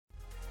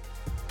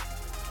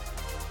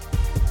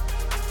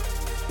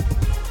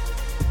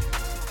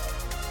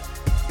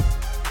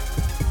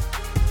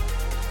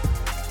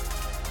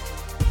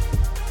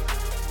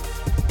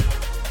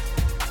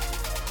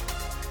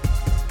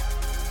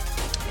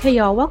Hey,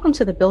 y'all, welcome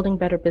to the Building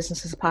Better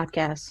Businesses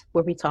podcast,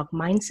 where we talk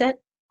mindset,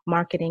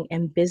 marketing,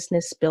 and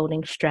business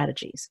building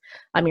strategies.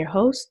 I'm your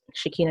host,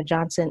 Shakina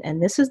Johnson,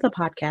 and this is the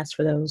podcast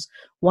for those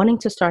wanting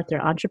to start their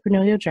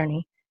entrepreneurial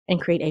journey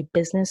and create a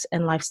business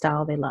and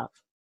lifestyle they love.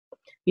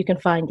 You can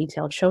find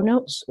detailed show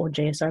notes on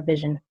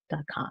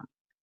jsrvision.com.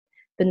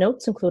 The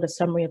notes include a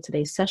summary of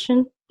today's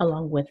session,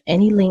 along with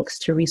any links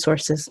to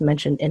resources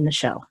mentioned in the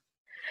show.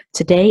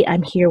 Today,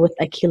 I'm here with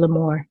Akila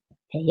Moore.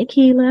 Hey,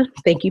 Akila.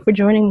 Thank you for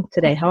joining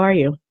today. How are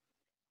you?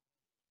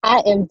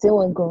 I am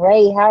doing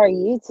great. How are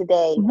you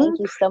today? Mhm. Thank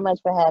you so much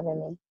for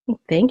having me.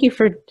 Thank you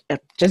for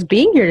just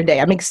being here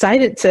today. I'm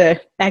excited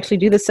to actually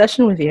do this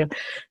session with you.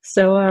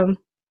 So,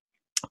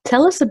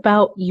 tell us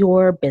about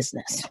your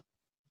business.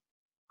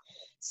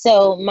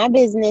 So, my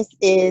business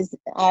is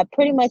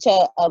pretty much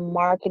a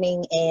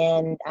marketing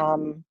and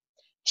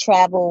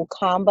travel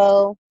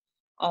combo.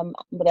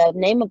 The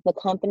name of the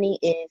company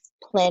is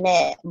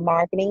Planet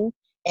Marketing,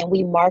 and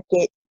we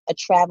market a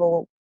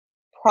travel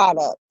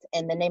product.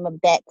 And the name of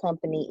that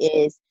company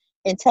is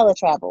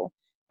IntelliTravel.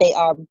 They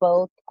are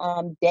both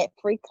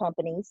debt-free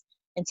companies.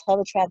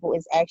 IntelliTravel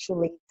is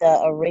actually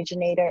the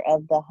originator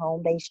of the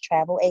home-based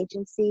travel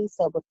agency.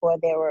 So before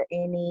there were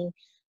any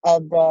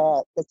of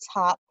the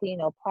top,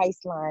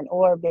 Priceline,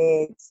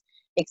 Orbitz,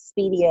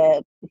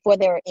 Expedia, before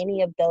there were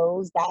any of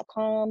those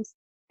 .coms,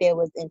 there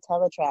was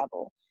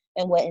IntelliTravel.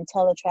 And what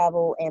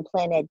IntelliTravel and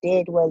Planet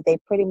did was they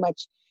pretty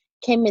much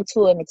came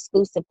into an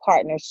exclusive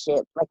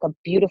partnership, like a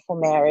beautiful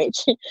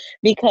marriage,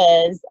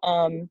 because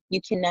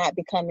you cannot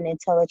become an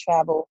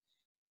IntelliTravel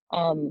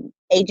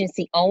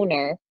agency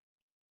owner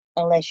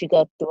unless you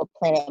go through a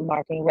Planet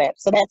Marketing rep.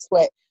 So that's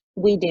what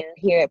we do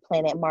here at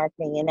Planet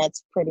Marketing, and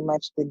that's pretty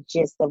much the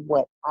gist of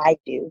what I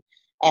do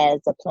as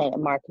a Planet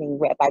Marketing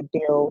rep. I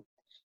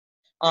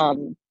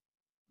um,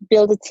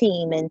 build a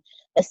team and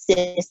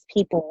assist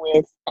people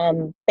with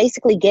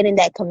basically getting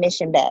that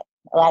commission back.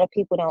 A lot of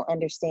people don't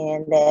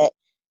understand that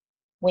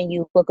when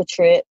you book a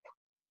trip,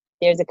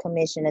 there's a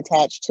commission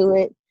attached to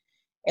it,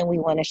 and we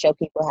want to show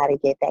people how to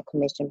get that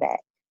commission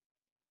back.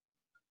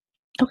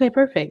 Okay,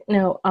 perfect.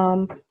 Now,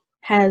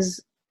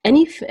 has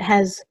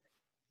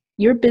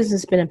your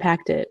business been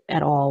impacted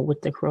at all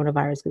with the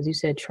coronavirus? Because you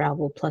said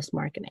travel plus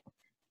marketing.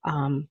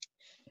 Um,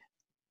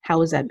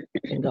 how has that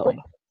been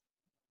going?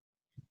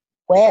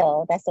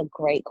 Well, that's a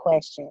great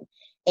question.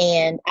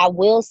 And I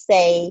will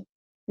say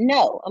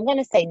no. I'm going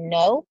to say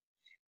no.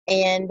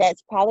 And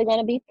that's probably going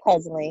to be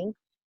puzzling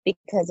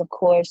because, of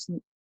course,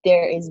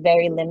 there is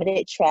very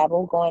limited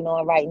travel going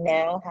on right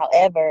now.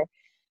 However,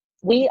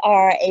 we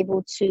are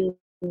able to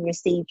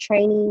receive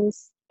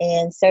trainings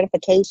and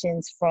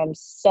certifications from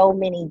so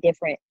many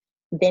different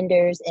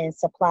vendors and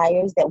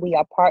suppliers that we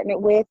are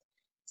partnered with.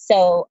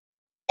 So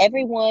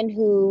everyone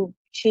who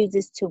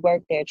chooses to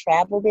work their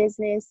travel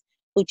business,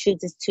 who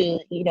chooses to,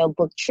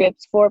 book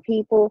trips for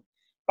people,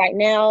 right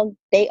now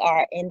they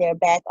are in their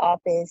back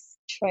office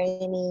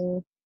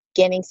training,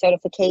 getting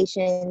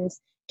certifications,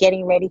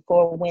 getting ready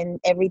for when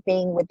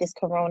everything with this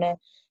corona,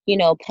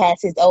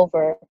 passes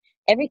over.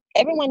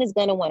 Everyone is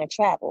going to want to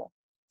travel.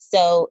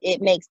 So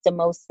it makes the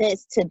most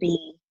sense to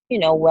be,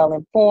 well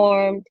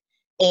informed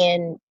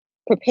and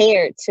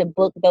prepared to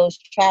book those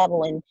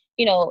travel and,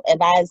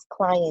 advise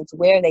clients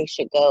where they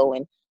should go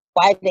and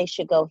why they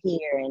should go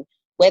here and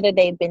whether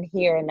they've been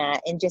here or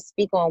not, and just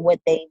speak on what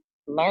they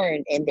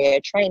learned in their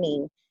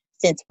training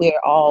since we're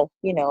all,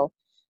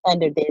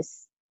 under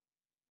this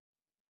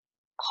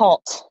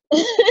halt.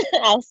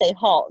 I'll say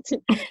halt.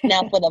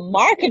 Now, for the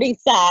marketing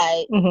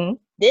side, Mm-hmm.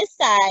 this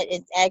side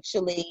is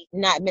actually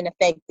not been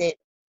affected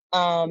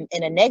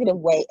in a negative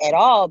way at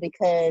all,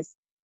 because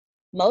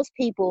most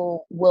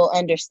people will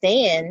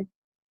understand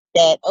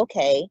that,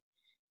 okay,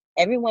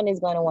 everyone is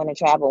going to want to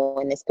travel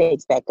when this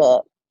picks back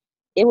up.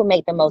 It would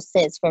make the most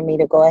sense for me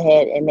to go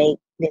ahead and make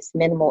this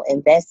minimal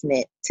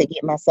investment to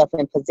get myself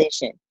in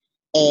position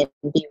and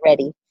be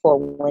ready for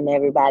when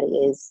everybody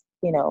is,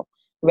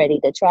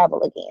 ready to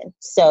travel again.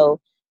 So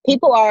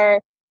people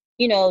are,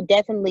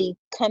 definitely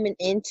coming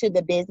into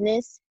the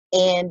business,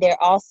 and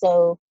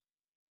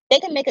they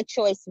can make a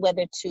choice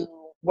whether to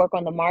work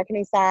on the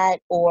marketing side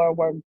or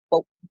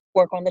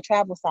work on the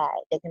travel side.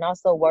 They can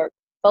also work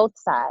both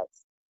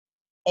sides.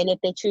 And if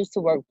they choose to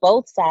work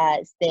both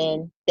sides,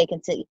 then they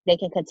can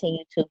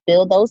continue to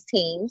build those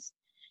teams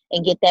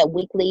and get that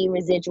weekly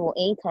residual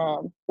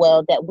income.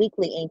 Well, that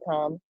weekly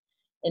income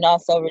and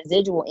also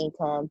residual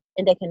income,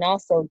 and they can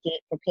also get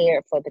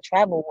prepared for the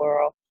travel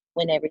world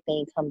when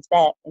everything comes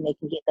back, and they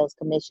can get those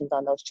commissions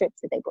on those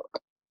trips that they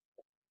book.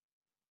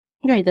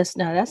 Right.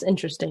 That's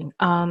interesting.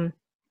 Now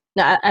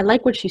I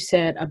like what you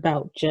said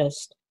about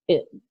just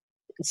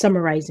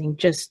summarizing,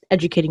 just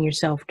educating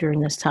yourself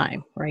during this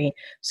time, right?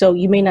 So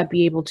you may not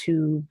be able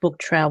to book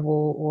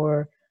travel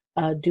or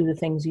do the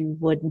things you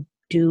would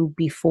do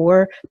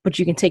before, but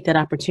you can take that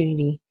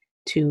opportunity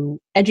to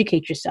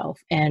educate yourself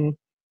and,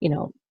 you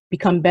know,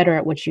 become better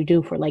at what you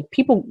do for like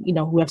people, you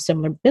know, who have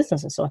similar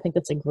businesses. So I think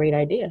that's a great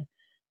idea.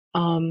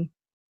 Um,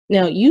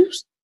 now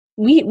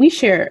we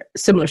share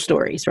similar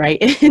stories,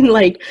 right? And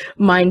like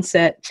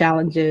mindset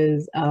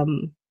challenges,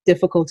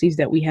 difficulties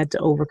that we had to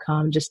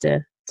overcome just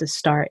to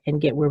start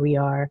and get where we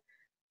are.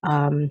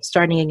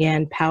 Starting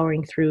again,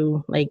 powering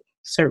through like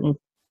certain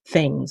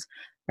things,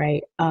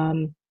 right?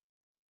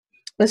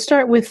 Let's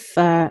start with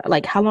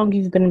like how long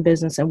you've been in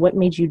business and what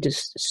made you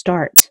just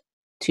start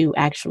to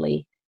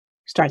actually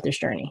start this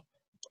journey.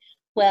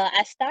 Well,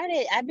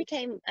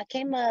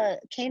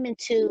 came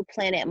into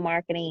Planet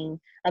Marketing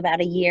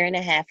about a year and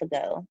a half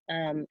ago.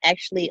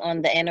 Actually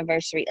on the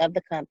anniversary of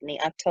the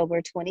company,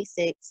 October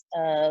 26th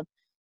of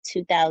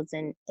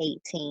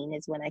 2018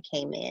 is when I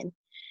came in.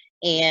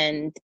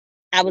 And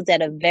I was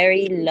at a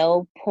very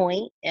low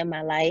point in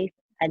my life.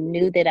 I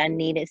knew that I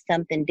needed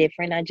something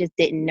different. I just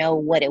didn't know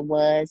what it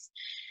was.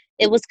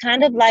 It was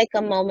kind of like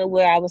a moment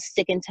where I was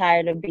sick and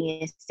tired of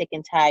being sick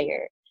and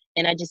tired.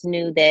 And I just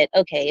knew that,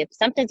 okay, if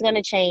something's going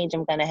to change,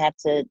 I'm going to have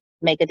to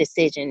make a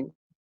decision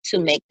to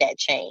make that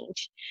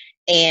change.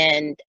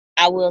 And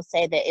I will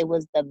say that it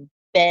was the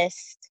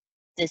best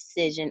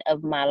decision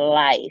of my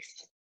life,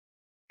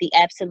 the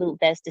absolute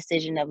best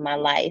decision of my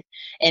life.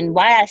 And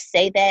why I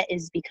say that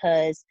is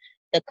because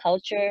the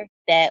culture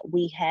that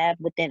we have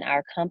within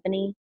our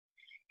company,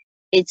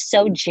 it's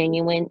so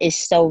genuine,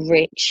 it's so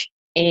rich,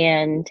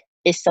 and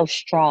it's so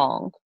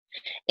strong.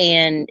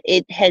 And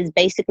it has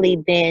basically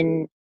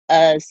been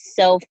a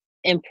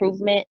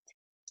self-improvement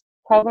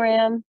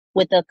program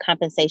with a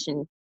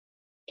compensation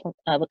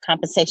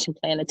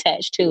plan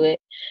attached to it,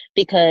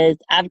 because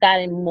I've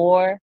gotten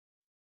more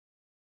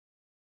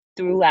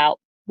throughout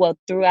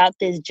throughout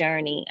this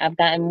journey. I've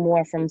gotten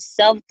more from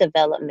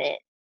self-development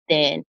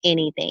than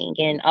anything.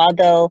 And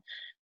although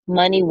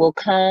money will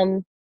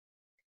come,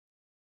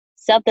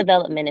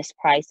 self-development is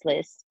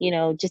priceless.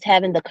 Just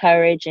having the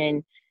courage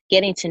and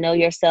getting to know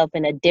yourself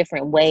in a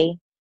different way,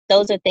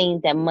 those are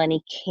things that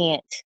money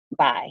can't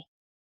buy.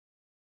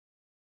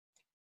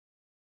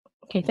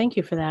 Okay, thank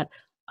you for that.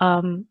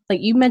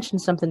 Like you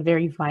mentioned something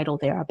very vital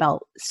there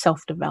about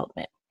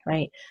self-development,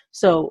 right?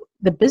 So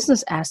the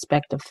business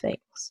aspect of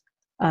things,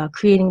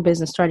 creating a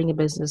business, starting a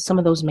business, some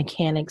of those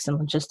mechanics and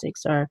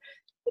logistics are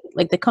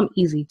like they come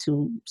easy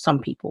to some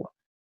people.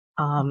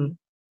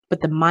 But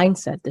the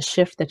mindset, the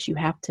shift that you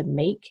have to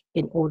make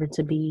in order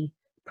to be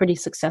pretty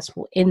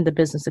successful in the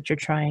business that you're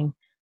trying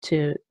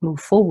to move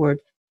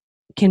forward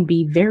can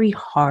be very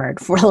hard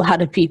for a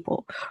lot of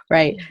people,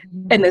 right?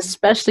 And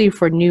especially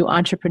for new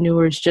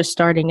entrepreneurs just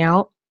starting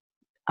out,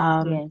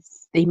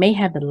 Yes. they may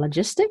have the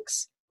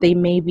logistics, they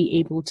may be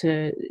able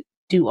to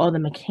do all the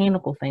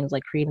mechanical things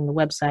like creating the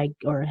website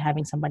or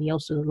having somebody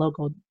else do the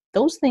logo.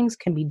 Those things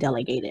can be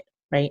delegated,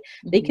 right?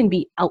 They can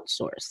be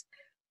outsourced,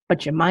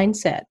 but your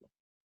mindset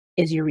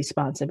is your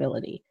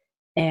responsibility.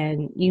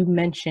 And you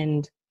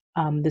mentioned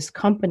this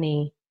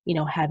company,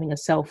 having a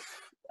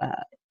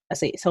I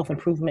say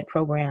self-improvement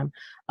program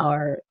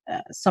or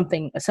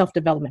something, a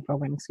self-development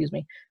program, excuse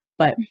me.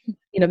 But,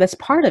 that's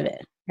part of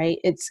it, right?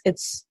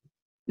 It's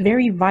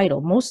very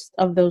vital. Most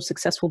of those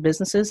successful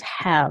businesses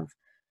have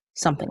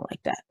something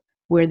like that,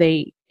 where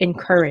they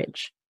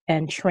encourage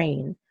and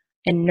train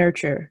and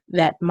nurture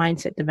that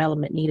mindset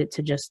development needed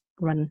to just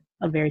run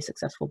a very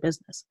successful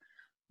business.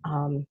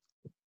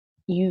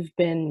 You've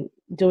been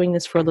doing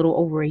this for a little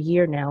over a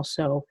year now,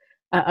 so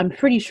I'm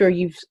pretty sure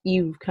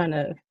you've kind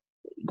of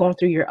gone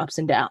through your ups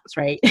and downs,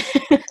 right?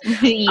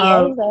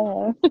 Yes.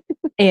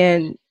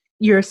 And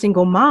you're a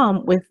single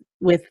mom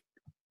with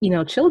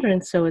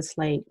children, so it's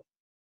like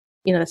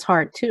that's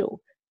hard too.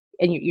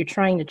 And you're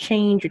trying to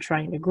change, you're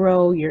trying to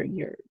grow,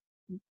 you're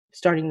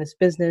starting this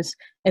business,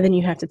 and then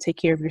you have to take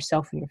care of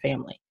yourself and your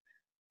family.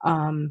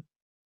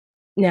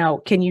 Now,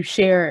 can you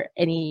share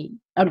any?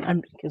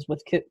 Because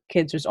with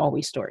kids, there's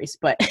always stories,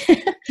 but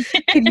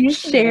can you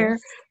share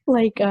Yes.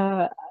 like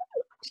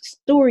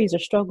stories or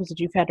struggles that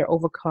you've had to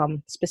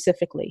overcome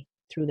specifically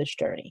through this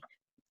journey?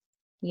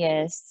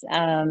 Yes.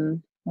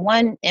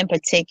 One in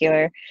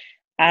particular,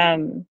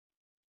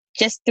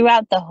 just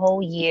throughout the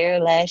whole year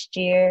last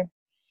year,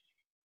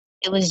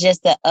 it was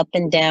just an up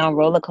and down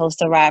roller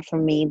coaster ride for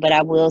me. But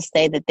I will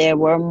say that there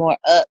were more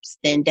ups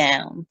than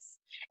downs.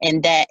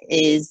 And that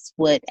is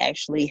what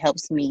actually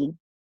helps me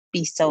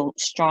be so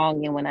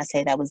strong. And when I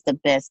say that was the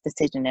best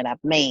decision that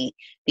I've made,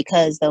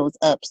 because those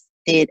ups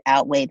did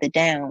outweigh the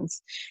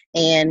downs.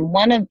 And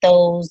one of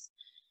those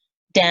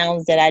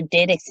downs that I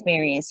did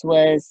experience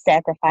was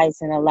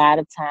sacrificing a lot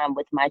of time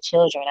with my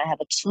children. I have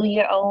a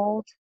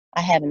 2-year-old,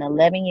 I have an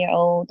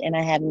 11-year-old, and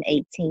I have an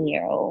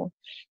 18-year-old.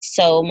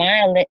 So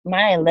my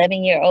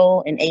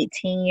 11-year-old and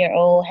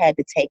 18-year-old had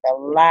to take a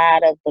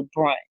lot of the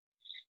brunt.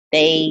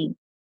 They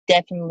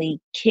definitely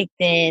kicked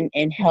in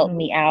and helped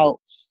me out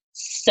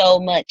so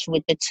much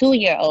with the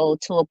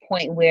 2-year-old, to a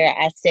point where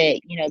I said,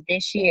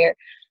 this year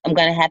I'm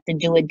going to have to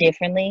do it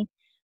differently.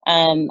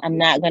 I'm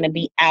not going to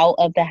be out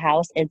of the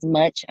house as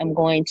much. I'm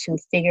going to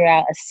figure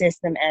out a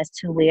system as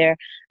to where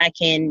I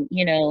can,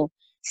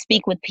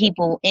 speak with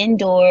people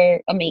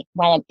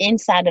while I'm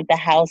inside of the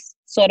house,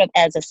 sort of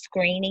as a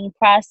screening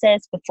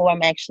process before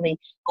I'm actually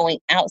going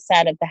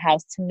outside of the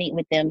house to meet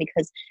with them,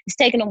 because it's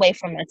taken away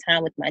from my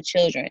time with my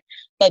children.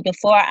 But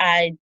before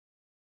I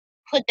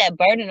put that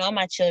burden on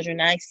my children,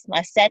 I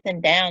sat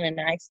them down and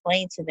I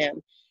explained to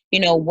them,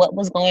 what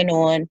was going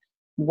on,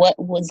 what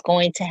was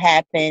going to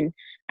happen.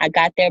 I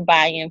got their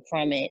buy-in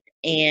from it,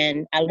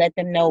 and I let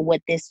them know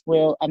what this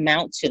will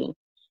amount to.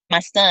 My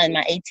son,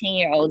 my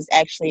 18-year-old, is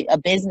actually a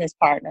business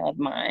partner of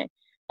mine.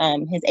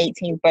 His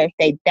 18th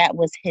birthday, that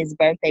was his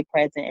birthday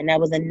present. And that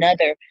was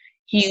another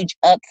huge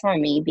up for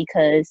me,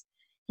 because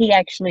he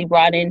actually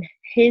brought in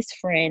his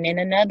friend and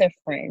another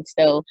friend.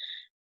 So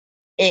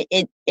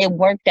it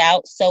worked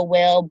out so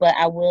well. But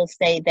I will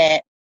say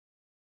that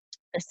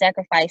the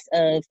sacrifice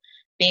of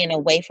being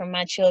away from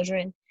my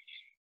children,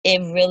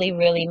 it really,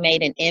 really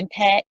made an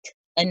impact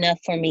enough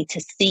for me to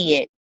see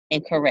it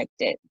and correct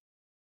it.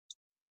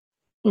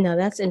 No,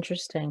 that's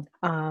interesting.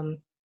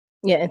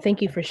 Yeah, and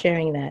thank you for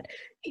sharing that.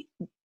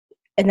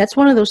 And that's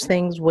one of those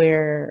things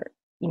where,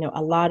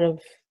 a lot of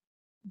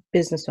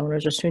business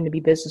owners or soon to be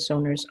business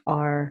owners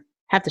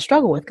have to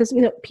struggle with, because,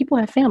 people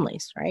have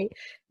families, right?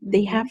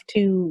 They have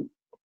to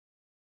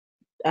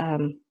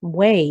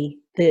weigh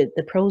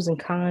the pros and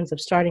cons of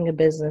starting a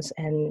business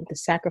and the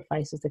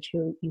sacrifices that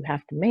you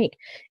have to make.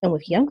 And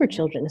with younger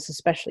children, it's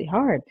especially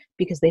hard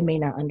because they may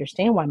not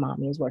understand why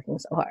mommy is working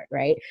so hard,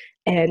 right?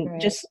 And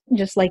Right.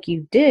 just like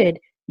you did,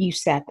 you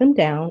sat them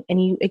down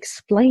and you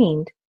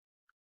explained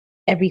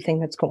everything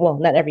that's going, well,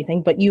 not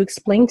everything, but you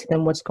explained to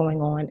them what's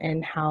going on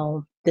and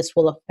how this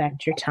will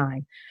affect your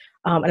time.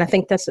 And I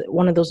think that's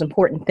one of those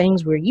important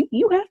things where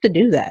you have to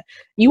do that.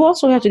 You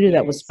also have to do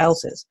that with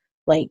spouses.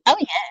 Like, oh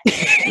yeah,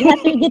 you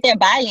have to get their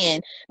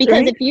buy-in,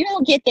 because right? if you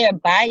don't get their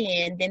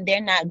buy-in, then they're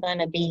not going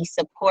to be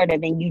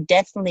supportive, and you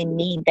definitely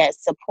need that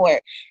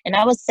support. And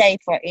I would say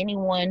for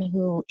anyone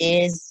who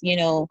is,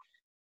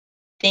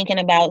 thinking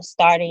about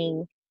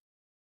starting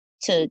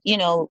to,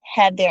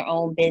 have their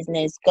own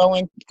business,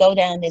 go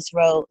down this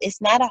road.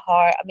 It's not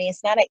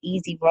it's not an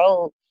easy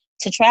road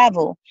to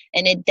travel,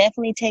 and it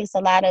definitely takes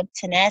a lot of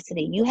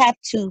tenacity. You have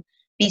to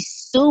be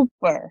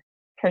super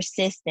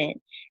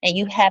persistent, and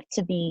you have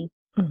to be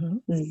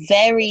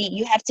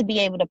you have to be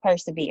able to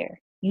persevere.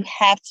 You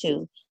have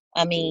to.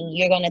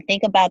 You're going to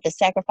think about the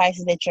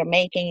sacrifices that you're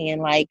making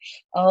and like,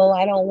 oh,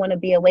 I don't want to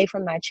be away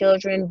from my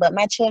children, but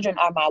my children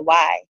are my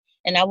why,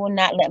 and I will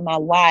not let my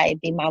why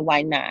be my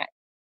why not.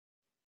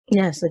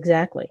 Yes,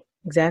 exactly.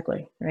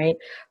 Exactly. Right.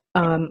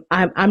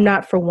 I'm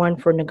not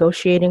for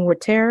negotiating with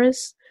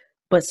terrorists,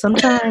 but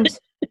sometimes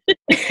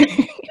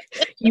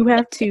you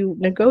have to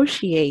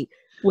negotiate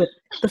with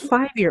the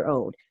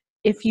 5-year-old.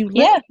 If you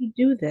let me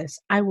do this,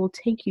 I will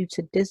take you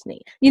to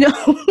Disney.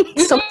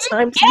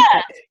 Sometimes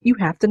you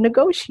have to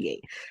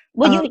negotiate.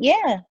 Well,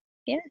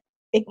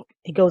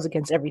 It goes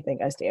against everything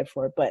I stand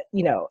for, but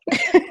well,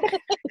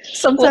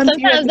 sometimes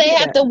you have sometimes to they do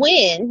have that. to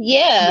win.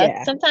 Yeah,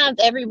 Yeah, sometimes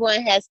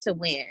everyone has to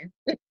win,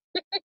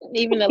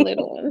 even the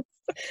little ones,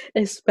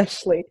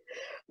 especially.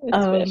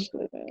 Um,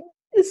 especially them.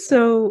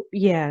 so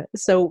yeah,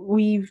 so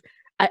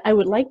I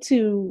would like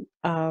to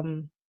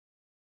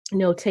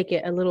take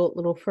it a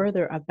little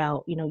further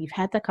about, you've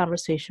had that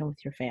conversation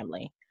with your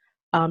family.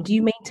 Do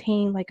you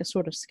maintain like a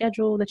sort of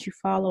schedule that you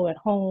follow at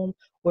home,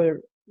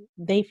 or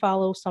they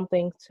follow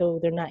something so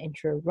they're not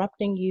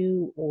interrupting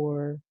you,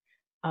 or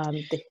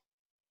they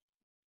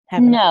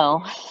have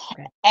No,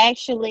 okay.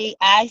 actually,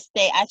 I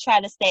try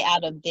to stay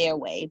out of their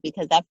way,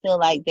 because I feel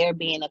like they're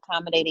being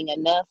accommodating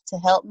enough to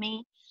help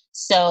me.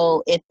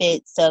 So if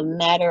it's a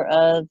matter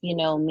of,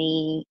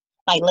 me,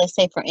 like, let's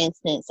say for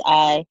instance,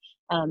 I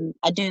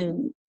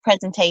do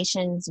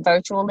presentations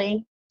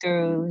virtually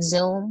through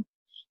Zoom.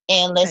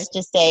 And Okay. let's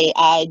just say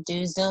I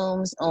do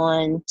Zooms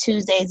on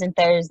Tuesdays and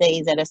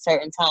Thursdays at a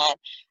certain time.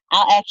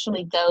 I'll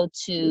actually go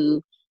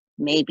to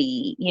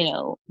maybe,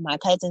 my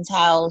cousin's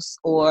house,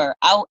 or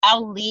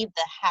I'll leave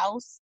the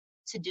house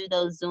to do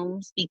those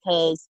Zooms,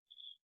 because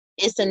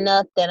it's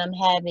enough that I'm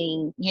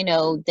having,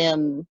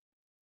 them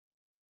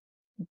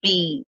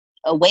be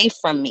away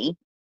from me.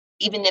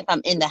 Even if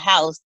I'm in the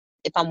house,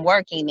 if I'm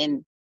working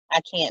and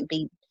I can't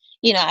be,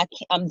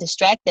 I'm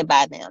distracted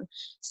by them.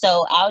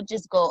 So I'll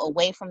just go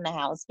away from the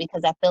house,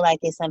 because I feel like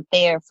it's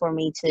unfair for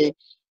me to,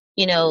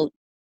 you know,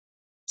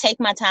 take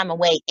my time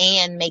away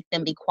and make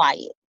them be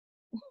quiet.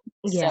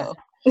 Yeah.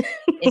 So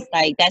it's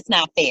like, that's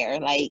not fair.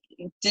 Like,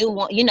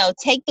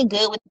 take the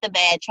good with the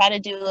bad, try to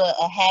do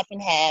a half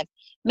and half,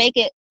 make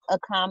it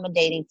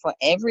accommodating for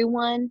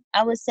everyone,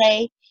 I would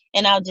say.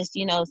 And I'll just,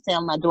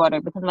 tell my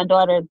daughter, because my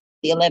daughter,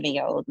 the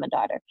 11-year-old, my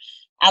daughter,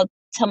 I'll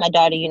tell my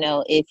daughter,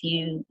 if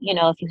you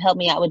help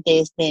me out with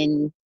this,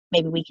 then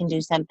maybe we can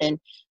do something,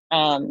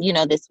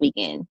 this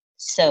weekend.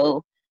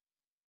 So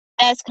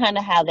that's kind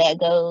of how that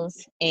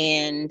goes.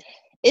 And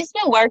it's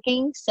been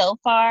working so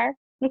far.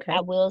 Okay.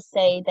 I will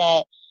say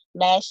that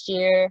last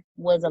year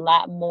was a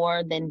lot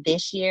more than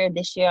this year.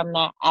 This year, I'm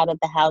not out of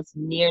the house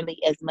nearly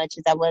as much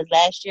as I was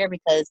last year,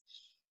 because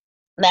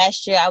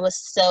last year I was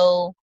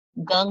so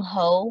gung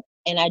ho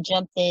and I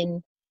jumped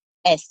in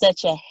at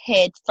such a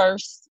head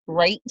first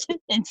rate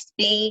and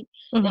speed.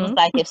 It was Mm-hmm.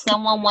 like if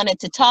someone wanted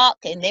to talk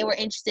and they were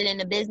interested in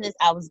the business,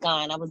 I was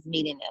gone. I was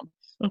meeting them.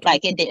 Okay.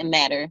 Like it didn't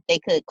matter. They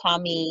could call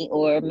me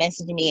or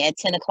message me at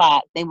 10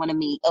 o'clock. They want to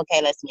meet.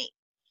 Okay, let's meet.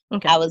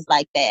 Okay. I was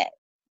like that.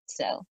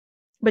 So.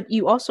 But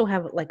you also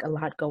have like a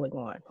lot going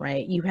on,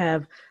 right? You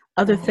have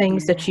other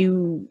things that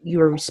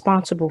you're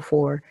responsible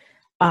for.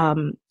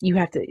 You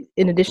have to,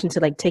 in addition to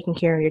like taking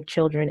care of your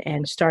children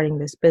and starting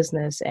this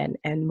business and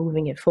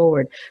moving it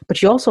forward,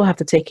 but you also have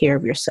to take care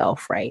of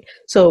yourself, right?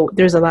 So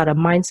there's a lot of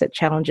mindset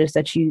challenges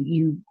that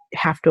you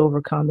have to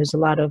overcome. There's a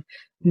lot of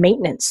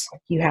maintenance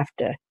you have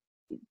to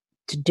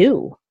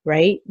do,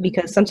 right?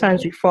 Because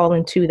sometimes we fall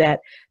into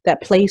that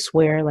place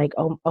where like,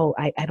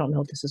 I don't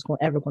know if this is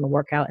ever going to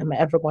work out. Am I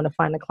ever going to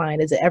find a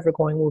client? Is it ever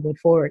going moving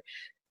forward?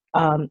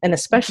 And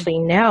especially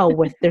now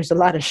with there's a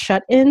lot of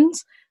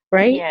shut-ins,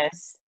 right?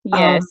 Yes.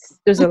 Yes.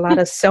 There's a lot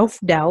of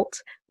self-doubt.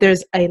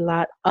 There's a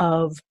lot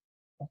of,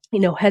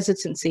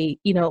 hesitancy,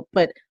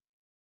 but,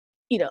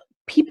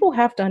 people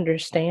have to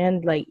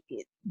understand like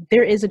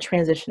there is a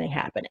transitioning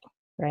happening,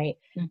 right?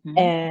 Mm-hmm.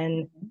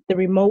 And the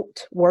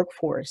remote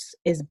workforce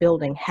has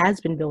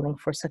been building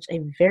for such a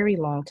very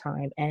long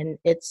time. And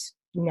it's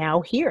now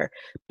here.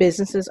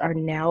 Businesses are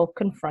now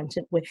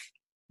confronted with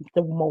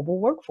the mobile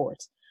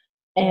workforce.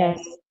 And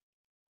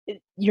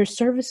your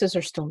services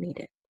are still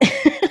needed.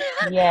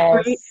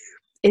 Yes. Right?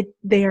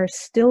 They are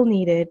still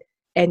needed,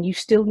 and you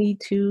still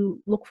need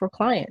to look for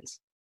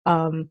clients.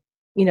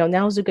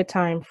 Now is a good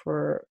time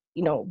for,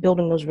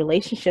 building those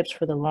relationships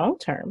for the long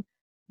term,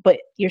 but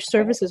your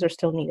services are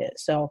still needed.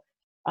 So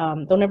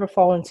don't ever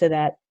fall into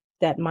that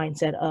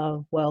mindset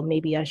of, well,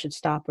 maybe I should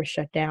stop or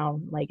shut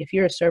down. Like if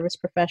you're a service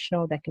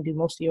professional that can do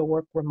most of your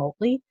work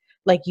remotely,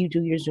 like you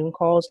do your Zoom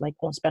calls, like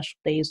on special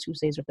days,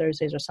 Tuesdays or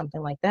Thursdays or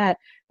something like that,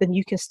 then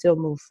you can still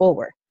move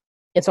forward.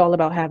 It's all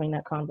about having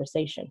that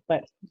conversation.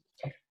 But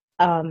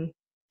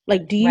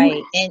like, do you,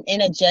 right,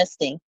 and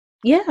adjusting.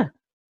 yeah,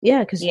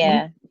 because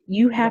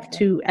you have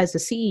to, as the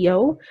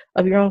CEO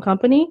of your own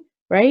company,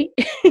 right?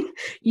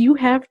 You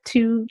have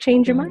to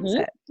change your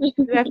mindset. You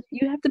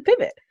have to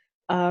pivot.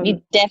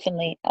 You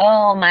definitely.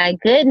 Oh my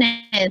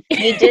goodness,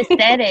 you just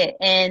said it,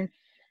 and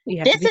You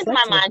have to this be is my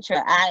flexible.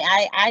 mantra.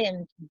 I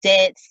am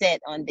dead set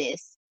on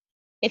this.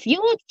 If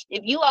you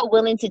are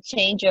willing to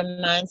change your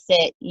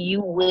mindset,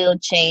 you will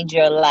change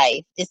your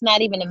life. It's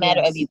not even a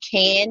matter of Yes. you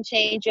can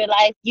change your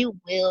life, you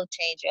will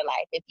change your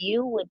life. If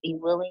you would be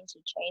willing to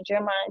change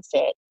your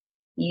mindset,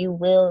 you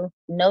will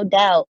no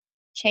doubt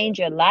change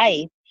your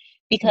life,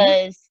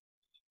 because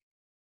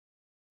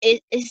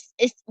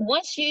it's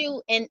once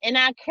you, and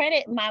I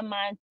credit my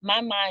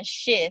mind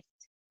shift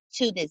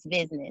to this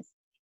business,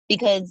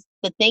 because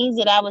the things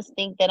that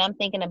I'm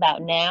thinking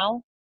about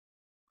now,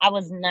 I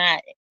was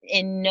not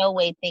in no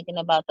way thinking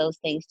about those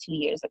things 2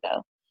 years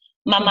ago.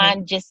 My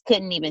mind just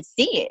couldn't even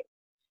see it.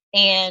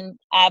 And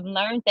I've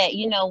learned that,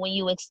 when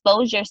you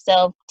expose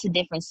yourself to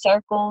different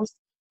circles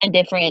and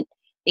different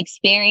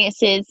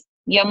experiences,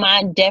 your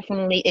mind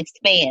definitely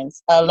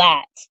expands a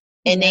lot.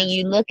 And then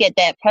you look at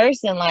that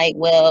person like,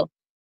 well,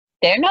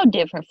 they're no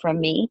different from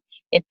me.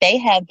 If they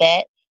have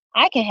that,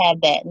 I can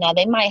have that. Now,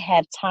 they might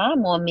have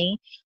time on me,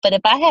 but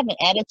if I have an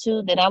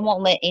attitude that I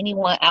won't let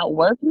anyone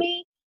outwork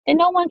me, then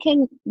no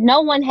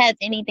one has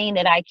anything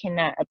that I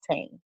cannot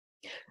obtain.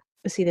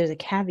 But see, there's a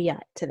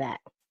caveat to that,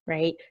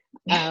 right?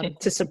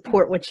 To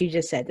support what you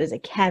just said, there's a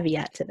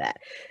caveat to that.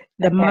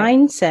 The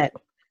mindset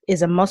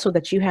is a muscle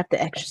that you have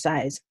to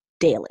exercise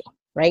daily,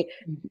 right?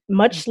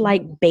 Much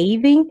like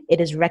bathing,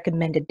 it is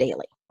recommended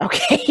daily.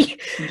 Okay.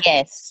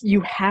 Yes. You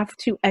have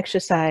to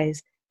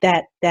exercise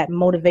that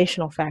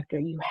motivational factor.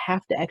 You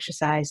have to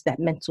exercise that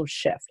mental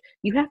shift.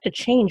 You have to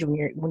change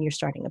when you're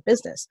starting a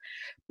business.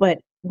 But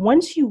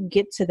once you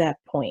get to that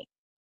point,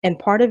 and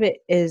part of it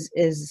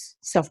is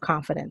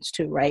self-confidence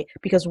too, right?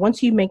 Because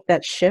once you make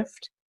that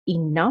shift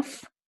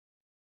enough,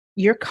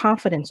 your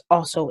confidence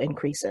also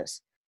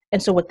increases.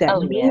 And so what that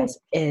means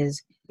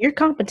is your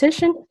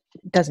competition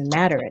doesn't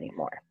matter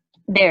anymore.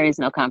 There is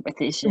no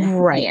competition.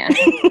 Right.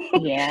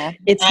 Yeah.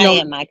 I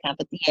am my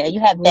competition. Yeah, you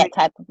have that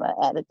type of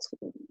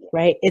attitude.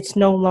 Right. It's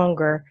no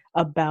longer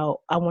about,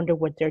 I wonder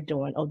what they're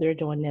doing. Oh, they're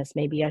doing this.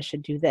 Maybe I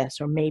should do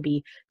this. Or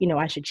maybe,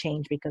 I should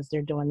change because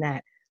they're doing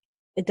that.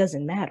 It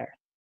doesn't matter.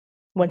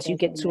 Once you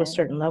get to a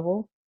certain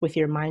level with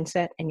your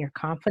mindset and your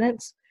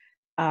confidence,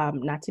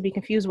 not to be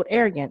confused with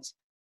arrogance,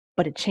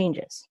 but it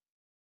changes.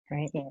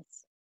 Right.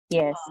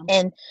 Yes.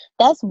 And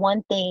that's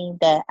one thing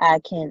that I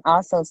can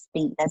also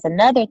speak. That's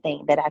another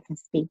thing that I can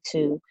speak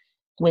to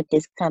with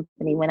this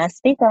company. When I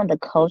speak on the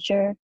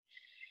culture,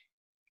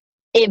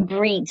 it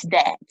breeds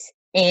that.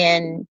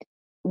 And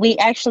we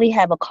actually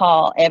have a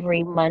call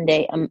every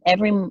morning,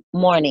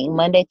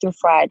 Monday through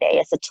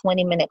Friday. It's a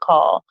 20-minute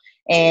call.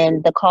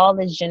 And the call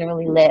is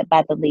generally led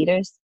by the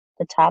leaders,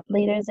 the top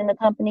leaders in the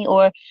company,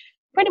 or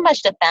pretty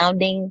much the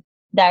founding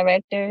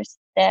directors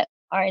that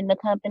are in the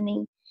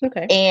company.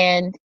 Okay.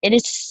 And it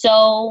is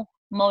so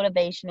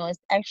motivational. It's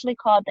actually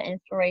called the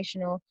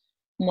Inspirational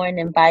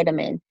Morning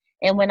Vitamin.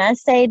 And when I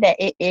say that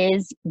it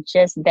is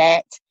just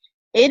that,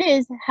 it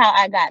is how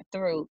I got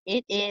through.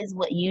 It is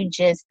what you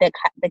just the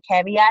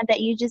caveat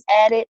that you just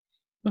added.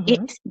 It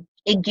Mm-hmm.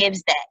 it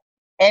gives that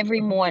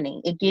every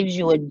morning. It gives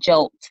you a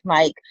jolt,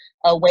 like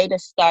a way to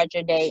start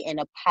your day in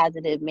a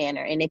positive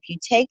manner. And if you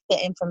take the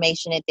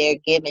information that they're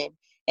given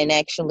and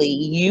actually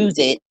use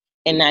it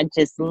and not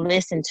just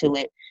listen to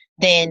it,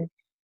 then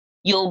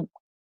you'll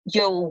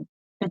you'll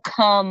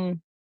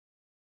become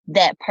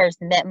that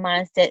person. That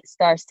mindset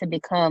starts to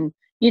become,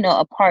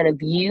 a part of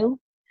you.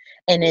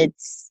 And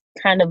it's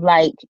kind of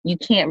like you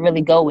can't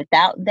really go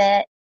without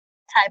that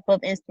type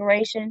of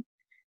inspiration.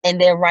 And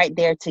they're right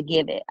there to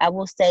give it. I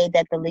will say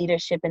that the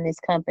leadership in this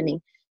company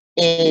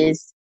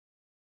is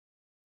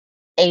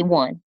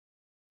A1.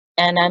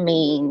 And I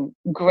mean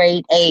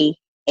grade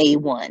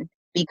A1,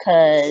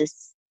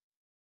 because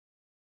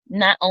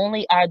not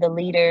only are the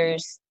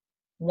leaders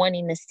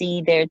wanting to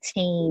see their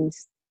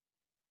teams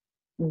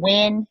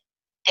win,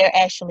 they're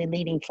actually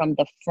leading from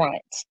the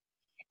front.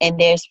 And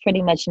there's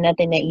pretty much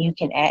nothing that you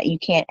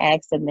can't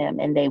ask of them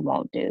and they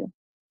won't do.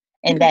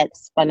 And Okay.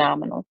 that's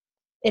phenomenal.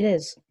 It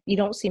is. You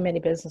don't see many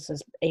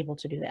businesses able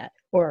to do that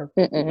or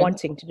Mm-mm.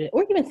 wanting to do it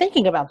or even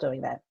thinking about doing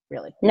that,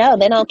 really. No,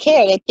 they don't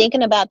care. They're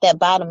thinking about that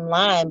bottom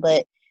line.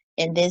 But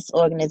in this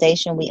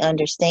organization, we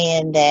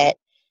understand that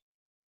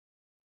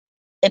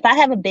if I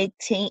have a big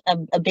team,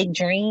 a big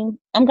dream,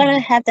 I'm gonna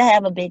Mhm. have to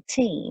have a big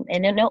team.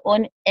 And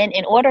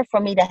in order for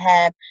me to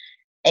have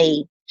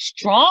a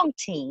strong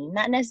team,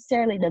 not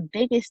necessarily the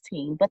biggest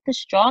team, but the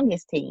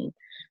strongest team,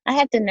 I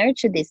have to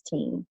nurture this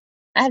team.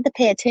 I have to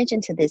pay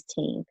attention to this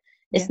team.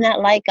 Yeah. It's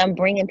not like I'm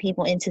bringing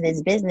people into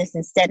this business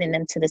and setting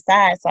them to the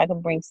side so I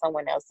can bring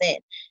someone else in.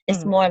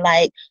 It's Mm. more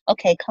like,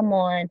 okay, come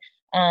on,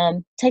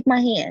 take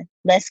my hand.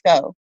 Let's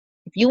go.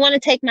 If you want to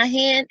take my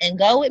hand and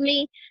go with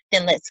me,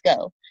 then let's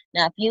go.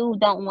 Now, if you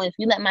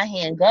let my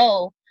hand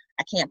go,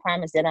 I can't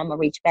promise that I'm gonna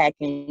reach back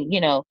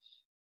and,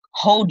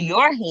 hold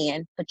your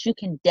hand, but you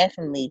can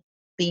definitely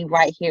be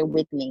right here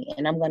with me,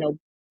 and I'm going to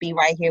be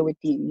right here with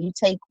you. You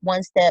take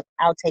one step,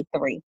 I'll take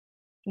three.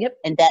 Yep.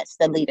 And that's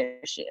the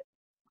leadership.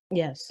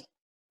 Yes.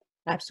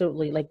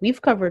 Absolutely. Like we've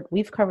covered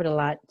a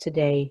lot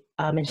today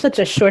in such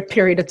a short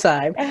period of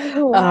time.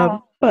 Oh,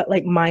 wow. But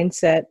like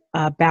mindset,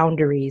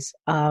 boundaries,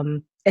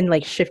 and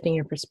like shifting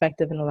your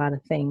perspective in a lot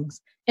of things.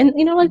 And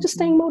like just Mm-hmm.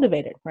 staying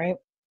motivated, right?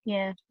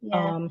 Yeah,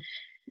 yeah. Um,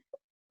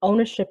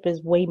 ownership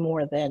is way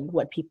more than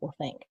what people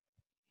think.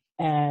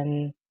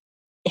 And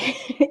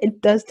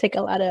it does take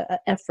a lot of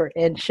effort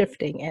and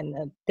shifting and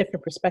a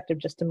different perspective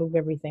just to move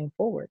everything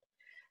forward,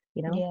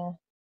 you know?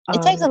 Yeah.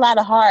 It takes Um, a lot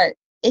of heart.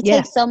 It yeah.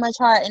 takes so much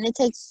heart, and it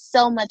takes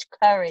so much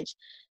courage,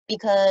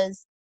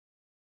 because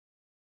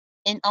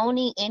in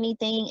owning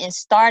anything and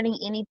starting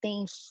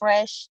anything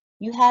fresh,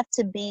 you have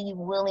to be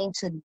willing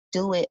to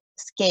do it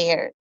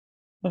scared.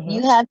 Hmm.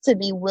 You have to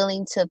be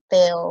willing to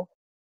fail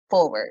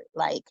forward.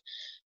 Like,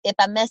 if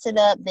I mess it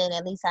up, then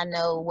at least I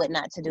know what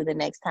not to do the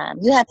next time.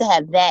 You have to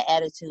have that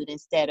attitude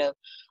instead of,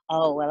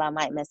 oh, well, I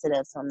might mess it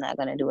up, so I'm not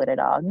going to do it at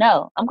all.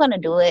 No, I'm going to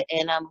do it,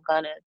 and I'm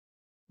going to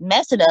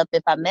mess it up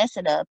if I mess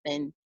it up,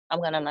 and I'm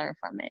going to learn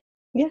from it.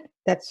 Yeah.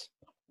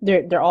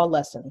 They're all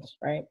lessons,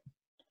 right?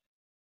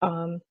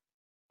 Um,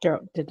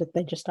 did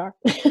they just start?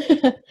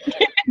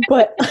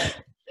 But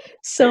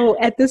so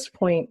at this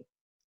point,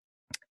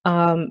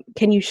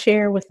 can you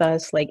share with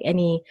us like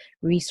any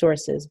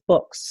resources,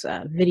 books,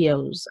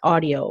 videos,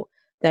 audio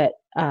that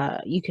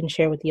you can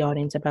share with the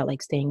audience about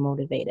like staying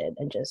motivated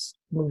and just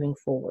moving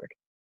forward?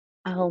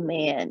 Oh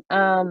man.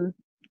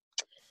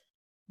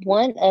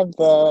 One of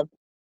the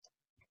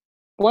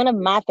one of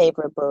my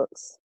favorite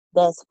books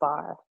thus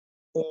far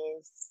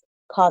is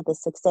called The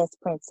Success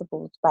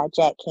Principles by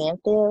Jack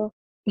Canfield.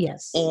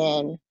 Yes.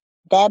 And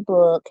that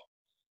book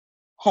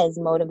has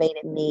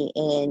motivated me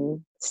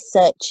in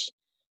such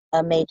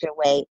a major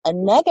way.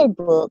 Another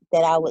book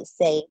that I would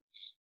say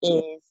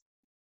is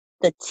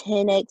The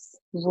 10X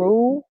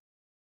Rule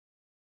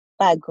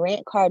by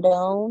Grant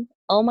Cardone.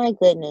 Oh my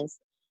goodness.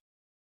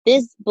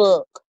 This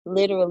book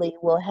literally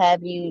will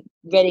have you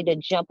ready to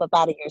jump up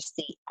out of your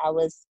seat. I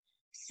was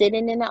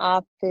sitting in the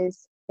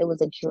office. It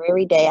was a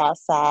dreary day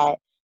outside,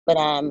 but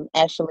I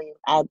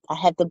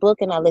had the book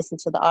and I listened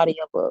to the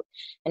audiobook.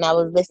 And I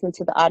was listening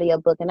to the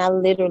audiobook and I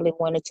literally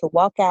wanted to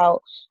walk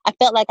out. I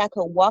felt like I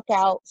could walk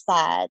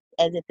outside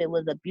as if it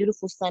was a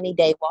beautiful sunny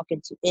day, walk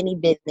into any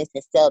business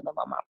and sell them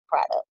on my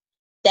product.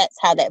 That's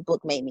how that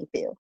book made me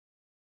feel.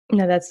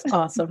 No, that's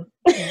awesome.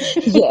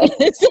 Yes.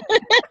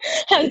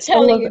 I'm I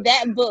telling love you, it.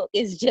 that book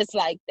is just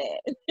like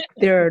that.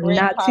 There are Grant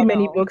not too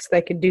many Cardone. books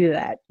that can do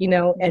that,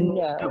 and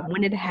No.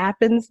 when it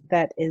happens,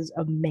 that is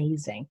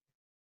amazing.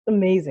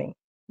 Amazing.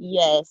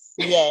 Yes,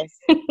 yes.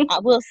 I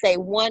will say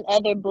one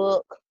other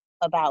book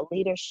about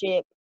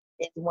leadership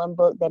is one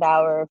book that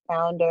our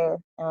founder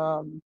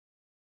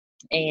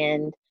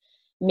and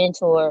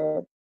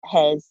mentor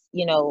has,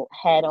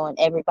 had on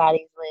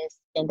everybody's list,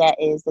 and that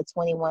is The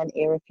 21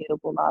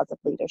 Irrefutable Laws of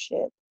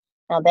Leadership.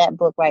 Now, that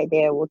book right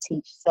there will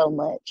teach so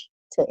much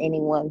to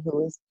anyone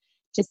who is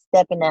just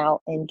stepping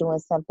out and doing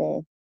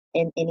something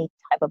in any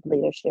type of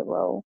leadership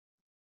role.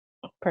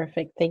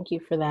 Perfect. Thank you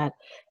for that.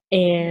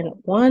 And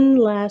one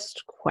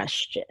last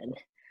question.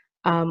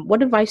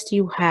 What advice do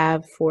you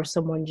have for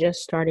someone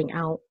just starting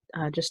out,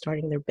 just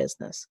starting their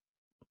business?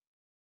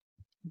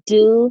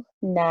 Do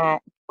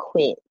not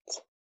quit.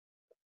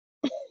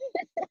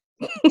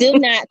 Do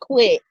not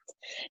quit.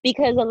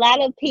 Because a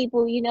lot of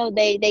people,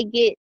 they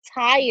get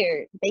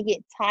tired. They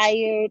get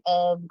tired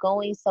of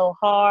going so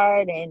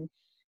hard, and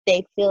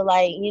they feel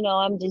like,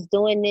 I'm just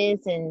doing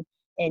this and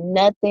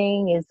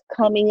nothing is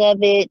coming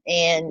of it.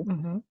 And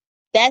Mm-hmm.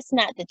 that's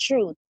not the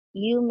truth.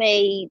 You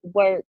may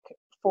work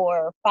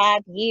for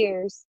 5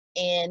 years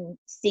and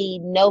see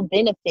no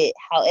benefit.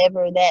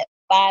 However, that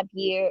 5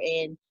 year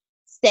and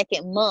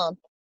second month,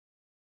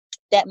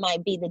 that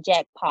might be the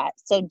jackpot.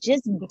 So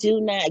just do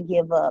not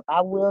give up.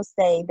 I will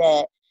say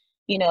that,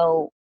 you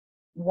know,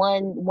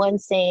 one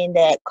saying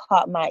that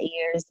caught my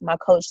ears, my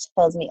coach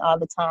tells me all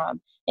the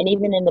time, and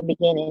even in the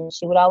beginning,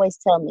 she would always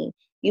tell me,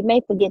 you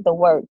may forget the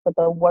work, but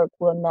the work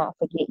will not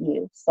forget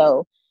you.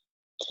 So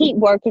keep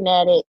working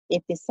at it.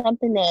 If it's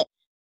something that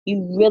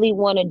you really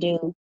want to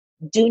do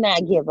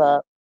not give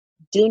up.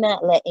 Do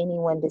not let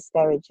anyone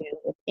discourage you.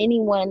 If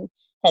anyone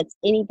has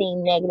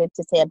anything negative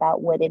to say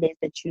about what it is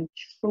that you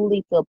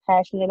truly feel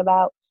passionate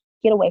about,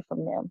 get away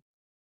from them.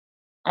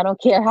 I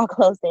don't care how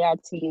close they are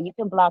to you. You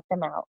can block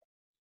them out.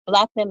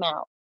 Block them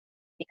out,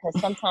 because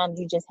sometimes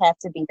you just have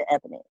to be the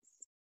evidence.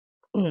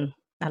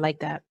 I like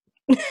that.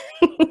 I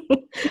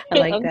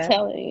like I'm that.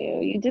 telling you,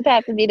 you just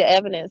have to be the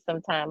evidence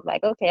sometimes.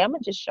 Like, okay, I'm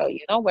going to just show you.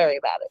 Don't worry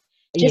about it.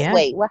 Just Yeah,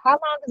 wait. Well, how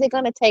long is it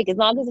going to take? As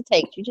long as it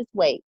takes, you just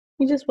wait.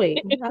 you just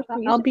wait. You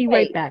I'll just be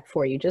right wait. back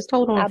for you. Just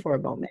hold on I, for a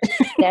moment.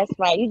 that's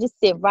right. You just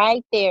sit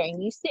right there,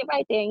 and you sit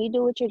right there and you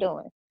do what you're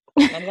doing.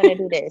 And I'm going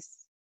to do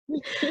this.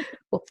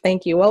 Well,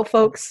 thank you. Well,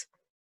 folks,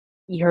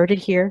 you heard it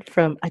here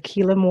from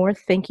Akila Moore.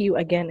 Thank you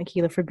again,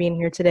 Akila, for being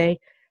here today.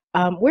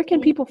 Where can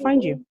Thank people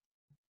find you? you.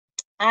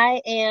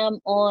 I am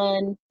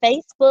on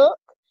Facebook.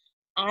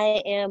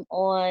 I am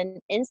on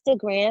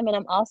Instagram, and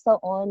I'm also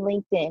on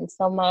LinkedIn.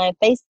 So my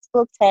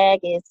Facebook tag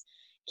is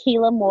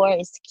Keila Moore.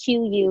 It's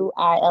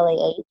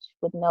Quilah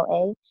with no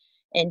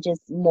A, and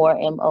just Moore,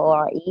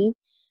 More.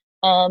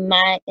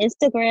 My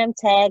Instagram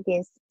tag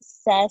is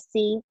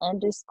sassy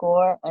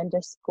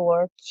 __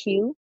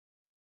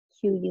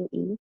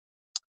 Quue.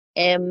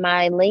 And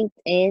my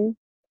LinkedIn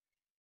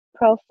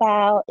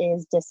profile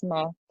is just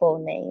my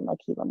full name,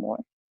 Akila Moore.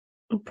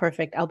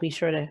 Perfect. I'll be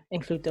sure to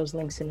include those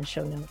links in the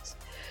show notes.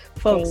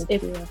 Folks,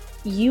 Thank if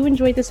you. you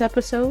enjoyed this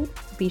episode,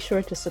 be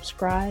sure to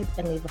subscribe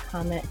and leave a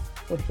comment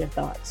with your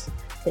thoughts.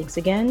 Thanks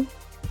again,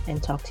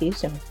 and talk to you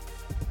soon.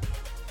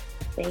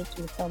 Thank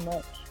you so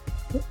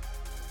much.